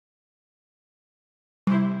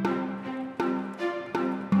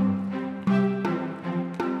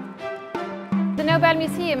The Nobel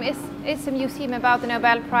Museum is a museum about the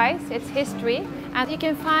Nobel Prize, its history, and you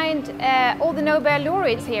can find all the Nobel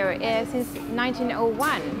laureates here since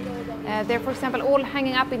 1901. They're, for example, all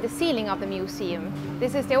hanging up in the ceiling of the museum.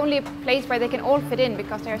 This is the only place where they can all fit in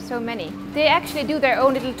because there are so many. They actually do their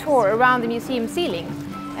own little tour around the museum ceiling.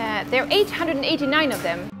 There are 889 of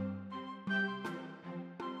them.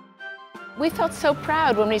 We felt so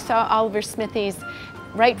proud when we saw Oliver Smithies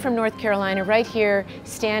right from North Carolina, right here,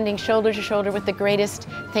 standing shoulder to shoulder with the greatest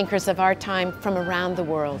thinkers of our time from around the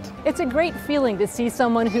world. It's a great feeling to see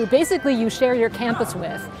someone who basically you share your campus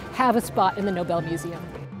with have a spot in the Nobel Museum.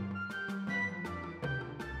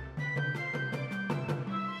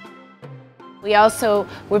 We also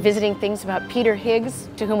were visiting things about Peter Higgs,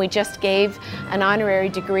 to whom we just gave an honorary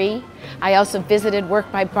degree. I also visited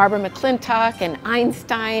work by Barbara McClintock and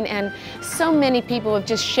Einstein, and so many people have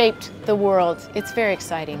just shaped the world. It's very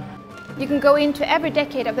exciting. You can go into every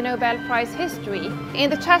decade of the Nobel Prize history.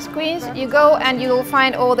 In the touch screens, you go and you will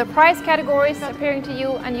find all the prize categories appearing to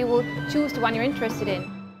you, and you will choose the one you're interested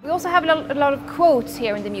in. We also have a lot of quotes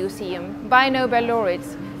here in the museum by Nobel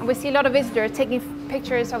laureates, and we see a lot of visitors taking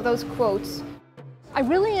pictures of those quotes. I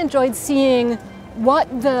really enjoyed seeing what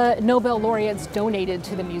the Nobel laureates donated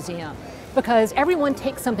to the museum, because everyone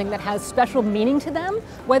takes something that has special meaning to them,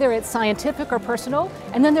 whether it's scientific or personal,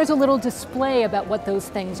 and then there's a little display about what those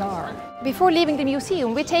things are. Before leaving the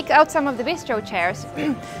museum, we take out some of the bistro chairs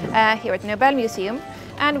here at the Nobel Museum,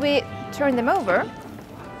 and we turn them over,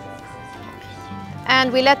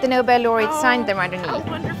 and we let the Nobel laureates sign them underneath. How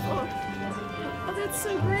wonderful! Oh, that's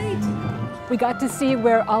so great! We got to see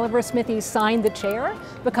where Oliver Smithies signed the chair,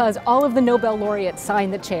 because all of the Nobel laureates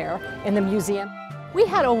signed the chair in the museum. We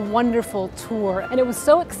had a wonderful tour, and it was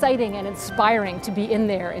so exciting and inspiring to be in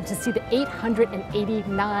there and to see the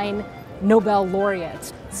 889 Nobel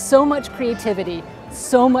laureates. So much creativity,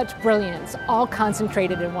 so much brilliance, all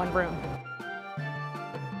concentrated in one room.